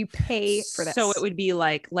pay. You pay for this. So it would be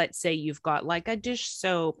like, let's say you've got like a dish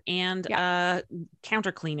soap and a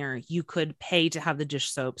counter cleaner. You could pay to have the dish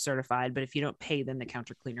soap certified, but if you don't pay, then the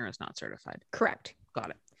counter cleaner is not certified. Correct. Got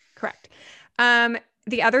it. Correct.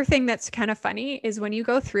 the other thing that's kind of funny is when you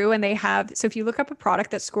go through and so if you look up a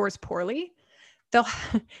product that scores poorly,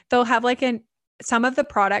 they'll have like some of the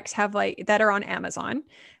products have like that are on Amazon.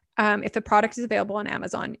 If the product is available on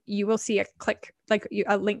Amazon, you will see a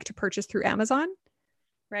link to purchase through Amazon.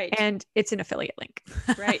 Right. And it's an affiliate link.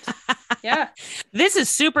 Right. Yeah. This is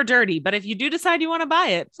super dirty, but if you do decide you want to buy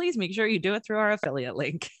it, please make sure you do it through our affiliate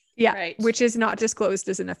link. Yeah. Right. Which is not disclosed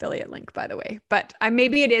as an affiliate link, by the way. But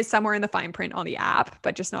maybe it is somewhere in the fine print on the app,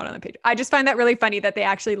 but just not on the page. I just find that really funny that they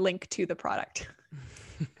actually link to the product.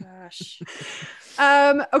 Gosh.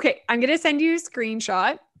 Okay. I'm going to send you a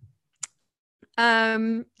screenshot.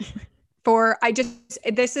 It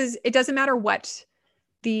doesn't matter what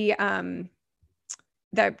the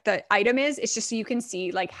item is. It's just so you can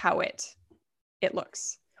see like how it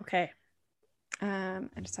looks. Okay.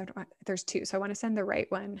 There's two. So I want to send the right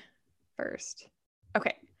one first.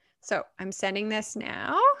 Okay. So I'm sending this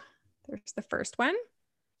now. There's the first one.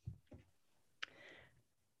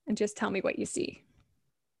 And just tell me what you see.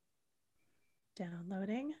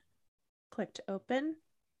 Downloading. Click to open.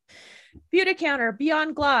 Beautycounter,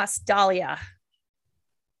 Beyond Gloss, Dahlia.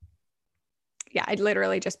 Yeah, I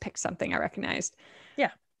literally just picked something I recognized.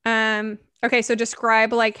 Yeah. Okay, so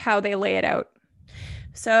describe like how they lay it out.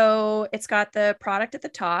 So it's got the product at the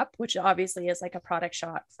top, which obviously is like a product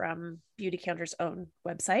shot from Beautycounter's own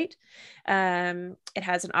website. It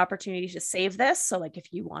has an opportunity to save this. So like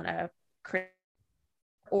if you want to create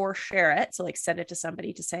or share it, so like send it to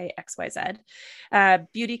somebody to say XYZ.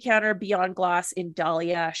 Beautycounter Beyond Gloss in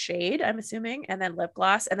Dahlia shade, I'm assuming, and then lip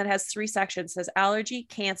gloss, and then it has 3 sections. It says allergy,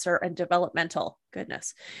 cancer, and developmental.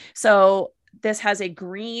 Goodness. So this has a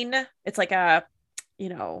green, it's like a,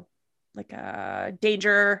 like a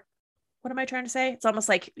danger. What am I trying to say? It's almost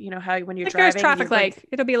like, how when you're like driving, there's traffic light,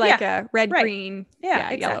 it'll be like a red, right. green.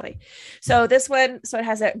 Yeah, exactly. Yellow. So this one, it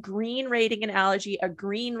has a green rating in allergy, a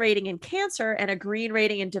green rating in cancer, and a green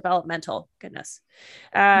rating in developmental. Goodness.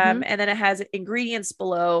 And then it has ingredients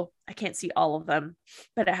below. I can't see all of them,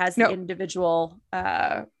 but it has the individual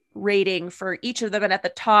rating for each of them. And at the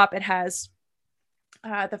top, it has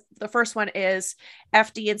the first one is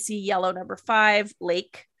FD&C Yellow number 5,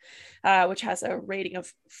 Lake. Which has a rating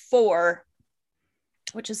of 4,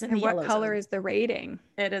 which is in the yellow. What color zone. is the rating?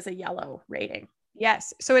 It is a yellow rating.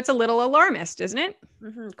 Yes. So it's a little alarmist, isn't it?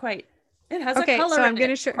 Quite. It has a color. So I'm going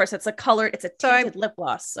to show. Of course, it's a color. It's a tinted lip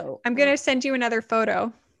gloss. So I'm going to send you another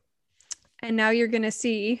photo. And now you're going to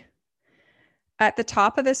see at the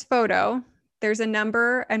top of this photo, there's a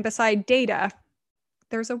number. And beside data,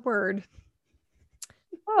 there's a word.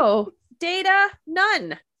 Oh, data,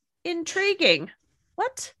 none. Intriguing.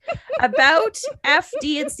 What about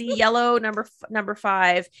FD&C Yellow number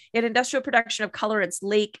 5 in industrial production of colorants?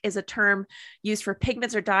 Lake is a term used for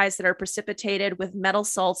pigments or dyes that are precipitated with metal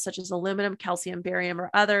salts such as aluminum, calcium, barium, or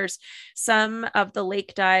others. Some of the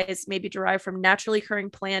lake dyes may be derived from naturally occurring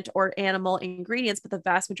plant or animal ingredients, but the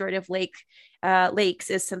vast majority of lakes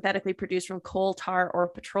is synthetically produced from coal, tar, or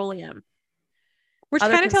petroleum. Which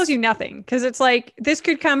kind of tells you nothing, because it's like this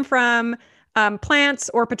could come from plants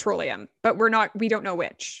or petroleum, but we don't know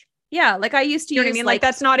which. Yeah, like I used to use, what I mean? Like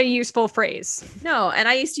that's not a useful phrase. No, and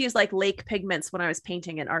I used to use like lake pigments when I was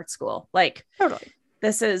painting in art school. Like totally.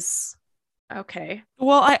 This is okay.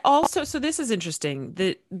 Well, so this is interesting.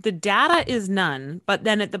 The data is none, but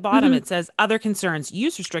then at the bottom it says other concerns,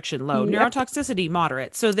 use restriction low, neurotoxicity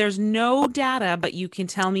moderate. So there's no data, but you can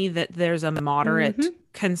tell me that there's a moderate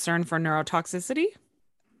concern for neurotoxicity.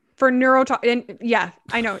 For and yeah,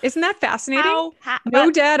 I know. Isn't that fascinating?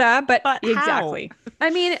 No data, but exactly.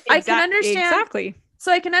 I mean, I can understand. Exactly.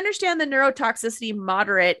 So I can understand the neurotoxicity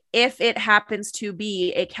moderate if it happens to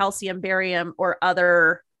be a calcium, barium, or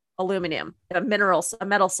other aluminum, minerals,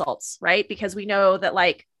 metal salts, right? Because we know that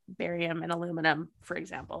like barium and aluminum, for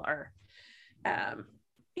example, are,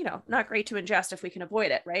 not great to ingest if we can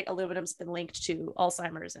avoid it, right? Aluminum's been linked to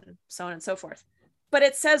Alzheimer's and so on and so forth. But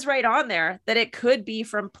it says right on there that it could be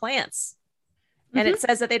from plants. And it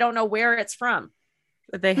says that they don't know where it's from.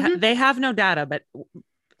 They have no data, but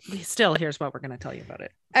still, here's what we're going to tell you about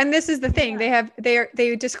it. And this is the thing.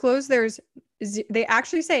 They disclose they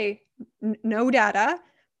actually say no data,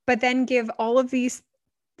 but then give all of this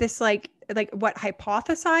like what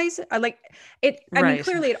hypothesize like it. I mean,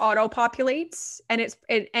 clearly it auto populates and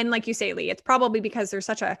and like you say, Lee, it's probably because there's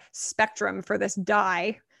such a spectrum for this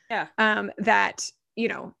dye. Yeah. That,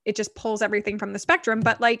 it just pulls everything from the spectrum.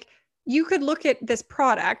 But like, you could look at this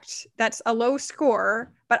product that's a low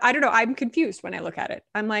score, but I don't know. I'm confused when I look at it.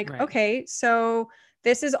 I'm like, okay, so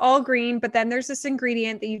this is all green, but then there's this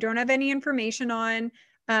ingredient that you don't have any information on.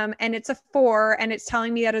 And it's a 4, and it's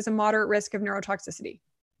telling me that is a moderate risk of neurotoxicity.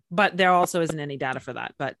 But there also isn't any data for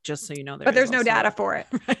that. But just so you know, but there's no data for it.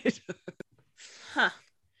 Right. Huh.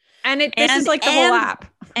 And this is like the whole app.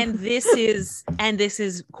 And this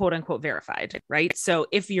is quote unquote verified, right? So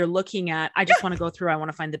if you're looking at, I just want to go through, I want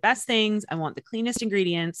to find the best things, I want the cleanest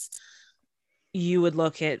ingredients, you would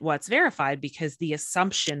look at what's verified, because the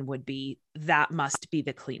assumption would be that must be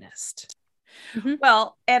the cleanest. Mm-hmm.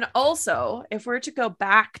 Well, and also if we're to go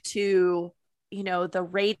back to, you know, the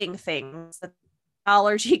rating things, the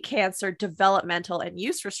allergy, cancer, developmental, and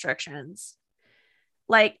use restrictions,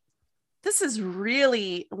 like, this is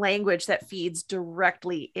really language that feeds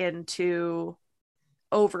directly into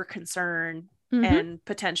over concern and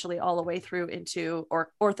potentially all the way through into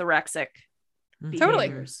orthorexic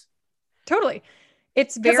behaviors. Totally.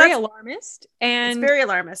 It's very alarmist, and it's very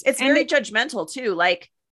alarmist. It's very judgmental too.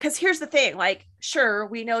 Like, because here's the thing, like, sure,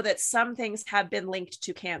 we know that some things have been linked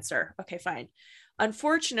to cancer. Okay, fine.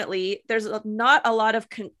 Unfortunately, there's not a lot of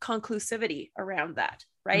conclusivity around that,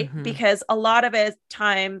 right? Because a lot of it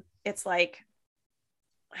time, it's like,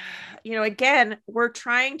 you know, again, we're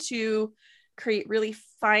trying to create really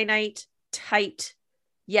finite, tight,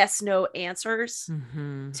 yes, no answers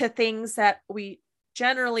to things that we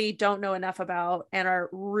generally don't know enough about and are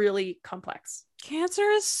really complex. Cancer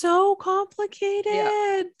is so complicated.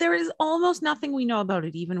 Yeah. There is almost nothing we know about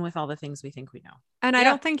it, even with all the things we think we know. And I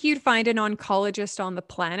don't think you'd find an oncologist on the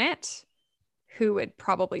planet who would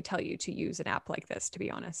probably tell you to use an app like this, to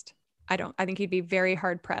be honest. I think you'd be very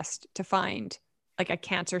hard pressed to find like a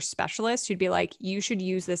cancer specialist who'd be like, you should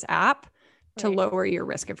use this app to lower your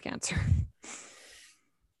risk of cancer.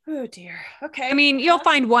 Oh dear. Okay. I mean, you'll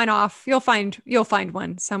find one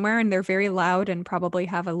somewhere, and they're very loud and probably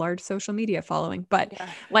have a large social media following, but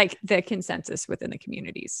like the consensus within the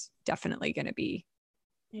community is definitely going to be,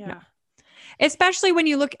 no. Especially when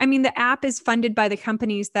you look, I mean, the app is funded by the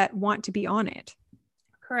companies that want to be on it.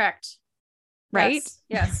 Correct. Right?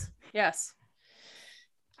 Yes.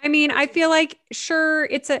 I mean, I feel like, sure,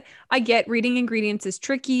 I get reading ingredients is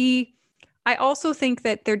tricky. I also think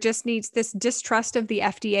that there just needs this distrust of the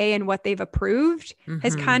FDA and what they've approved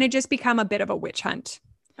has kind of just become a bit of a witch hunt.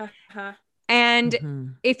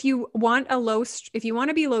 And if you want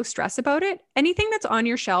to be low stress about it, anything that's on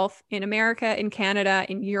your shelf in America, in Canada,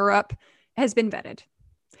 in Europe has been vetted.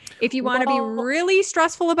 If you want to be really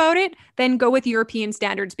stressful about it, then go with European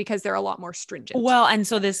standards because they're a lot more stringent. Well, and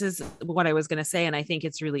so this is what I was going to say. And I think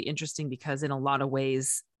it's really interesting because in a lot of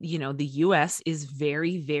ways, you know, the US is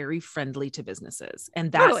very, very friendly to businesses.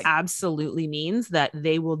 And that absolutely means that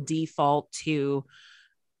they will default to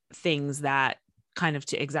things that kind of,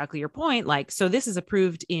 to exactly your point, like, so this is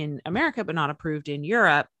approved in America, but not approved in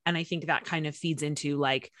Europe. And I think that kind of feeds into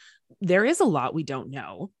like, there is a lot we don't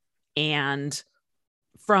know. And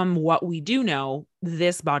from what we do know,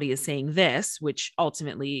 this body is saying this, which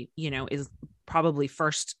ultimately, you know, is probably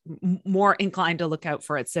first more inclined to look out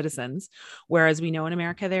for its citizens. Whereas we know in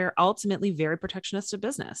America, they're ultimately very protectionist of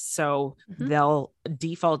business. So they'll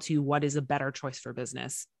default to what is a better choice for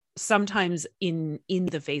business, sometimes in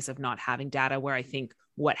the face of not having data, where I think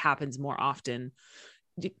what happens more often,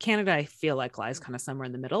 Canada, I feel like lies kind of somewhere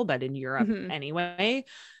in the middle, but in Europe anyway,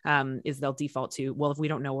 is they'll default to, well, if we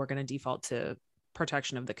don't know, we're going to default to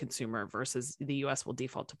protection of the consumer, versus the US will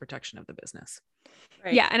default to protection of the business.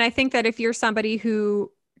 Right. Yeah. And I think that if you're somebody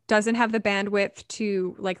who doesn't have the bandwidth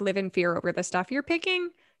to like live in fear over the stuff you're picking,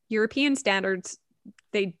 European standards,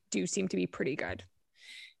 they do seem to be pretty good.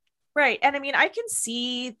 Right. And I mean, I can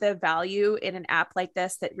see the value in an app like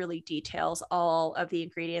this that really details all of the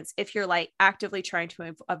ingredients. If you're like actively trying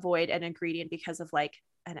to avoid an ingredient because of like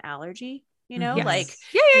an allergy, you know, like,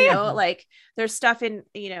 you know, like there's stuff in,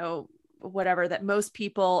 you know, whatever that most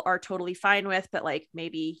people are totally fine with, but like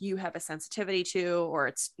maybe you have a sensitivity to, or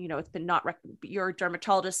it's, you know, it's been your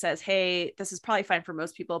dermatologist says, hey, this is probably fine for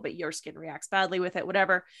most people, but your skin reacts badly with it,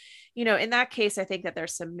 whatever, you know, in that case, I think that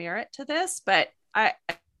there's some merit to this, but I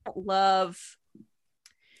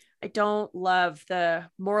don't love the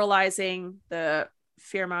moralizing, the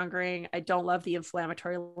fear mongering. I don't love the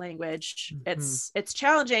inflammatory language. It's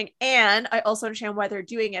challenging. And I also understand why they're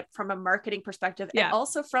doing it from a marketing perspective and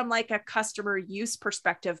also from like a customer use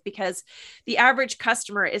perspective, because the average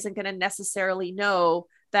customer isn't going to necessarily know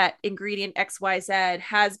that ingredient XYZ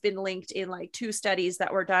has been linked in like 2 studies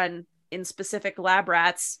that were done in specific lab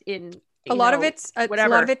rats in a lot of it's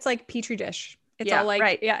like Petri dish. It's all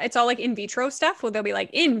like, it's all like in vitro stuff. Well, they'll be like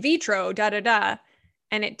in vitro,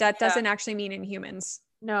 and that doesn't actually mean in humans.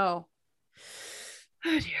 No.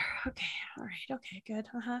 Oh dear. Okay. All right. Okay. Good.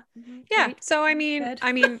 Yeah. Great. So I mean,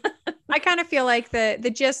 I kind of feel like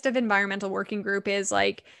the gist of Environmental Working Group is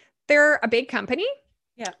like they're a big company.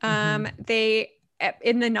 Yeah.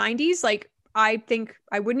 in the 90s, like I think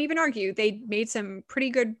I wouldn't even argue they made some pretty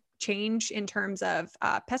good change in terms of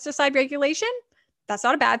pesticide regulation. That's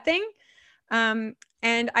not a bad thing. And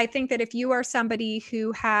I think that if you are somebody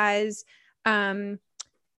who has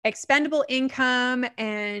expendable income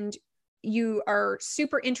and you are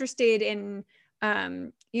super interested in,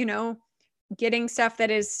 getting stuff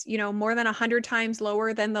that is, more than 100 times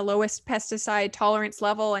lower than the lowest pesticide tolerance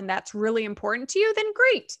level, and that's really important to you, then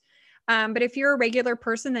great. But if you're a regular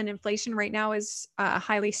person and inflation right now is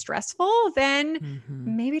highly stressful, then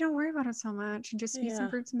maybe don't worry about it so much and just eat some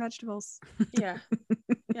fruits and vegetables. Yeah.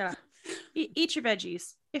 Yeah. Eat your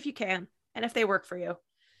veggies if you can, and if they work for you.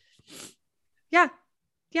 Yeah.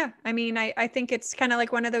 Yeah. I mean, I think it's kind of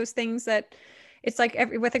like one of those things that it's like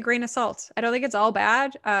with a grain of salt. I don't think it's all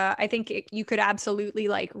bad. I think you could absolutely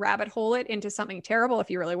like rabbit hole it into something terrible if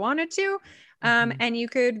you really wanted to. And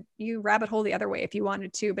you rabbit hole the other way if you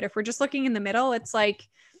wanted to. But if we're just looking in the middle, it's like,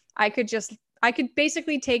 I could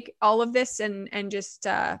basically take all of this and just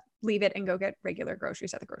leave it and go get regular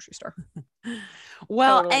groceries at the grocery store.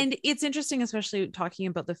 Well, totally. And it's interesting, especially talking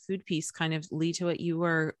about the food piece, kind of lead to what you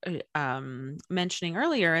were mentioning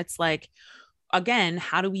earlier. It's like, again,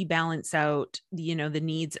 how do we balance out, the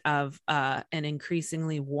needs of an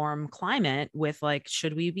increasingly warm climate with like,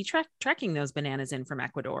 should we be trekking those bananas in from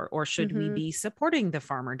Ecuador, or should we be supporting the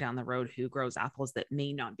farmer down the road who grows apples that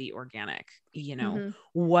may not be organic?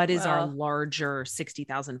 What is our larger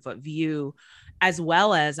 60,000 foot view, as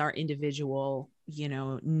well as our individual,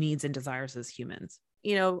 needs and desires as humans?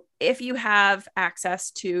 If you have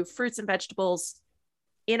access to fruits and vegetables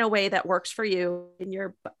in a way that works for you in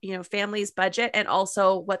your, family's budget, and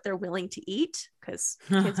also what they're willing to eat, because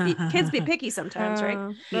kids be picky sometimes,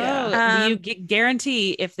 right? Yeah. You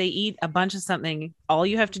guarantee if they eat a bunch of something, all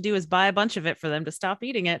you have to do is buy a bunch of it for them to stop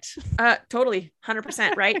eating it. Totally.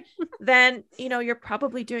 100%. Right. Then, you're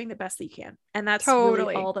probably doing the best that you can. And that's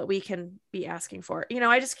really all that we can be asking for.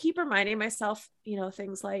 I just keep reminding myself,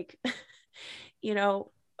 things like,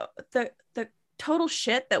 the total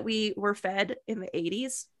shit that we were fed in the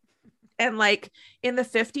 80s and like in the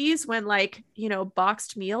 50s when like,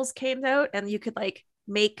 boxed meals came out and you could like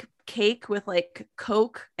make cake with like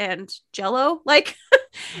Coke and Jello, like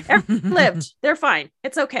everyone lived. They're fine.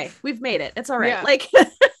 It's okay. We've made it. It's all right. Yeah. Like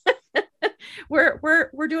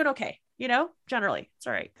we're doing okay. Generally it's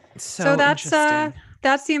all right. So that's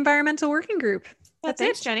the environmental working group. That's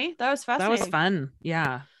it, Jenny. That was fascinating. That was fun.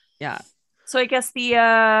 Yeah. So I guess the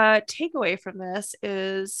takeaway from this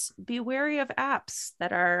is be wary of apps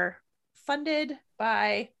that are funded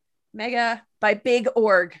by big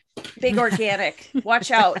organic.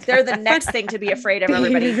 Watch out. They're the next thing to be afraid of,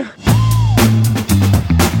 everybody.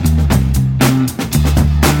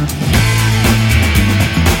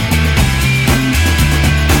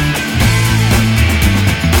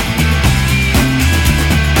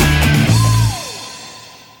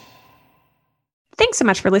 Thanks so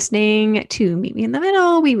much for listening to Meet Me in the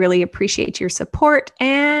Middle. We really appreciate your support.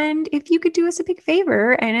 And if you could do us a big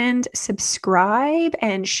favor and subscribe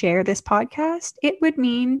and share this podcast, it would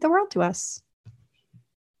mean the world to us.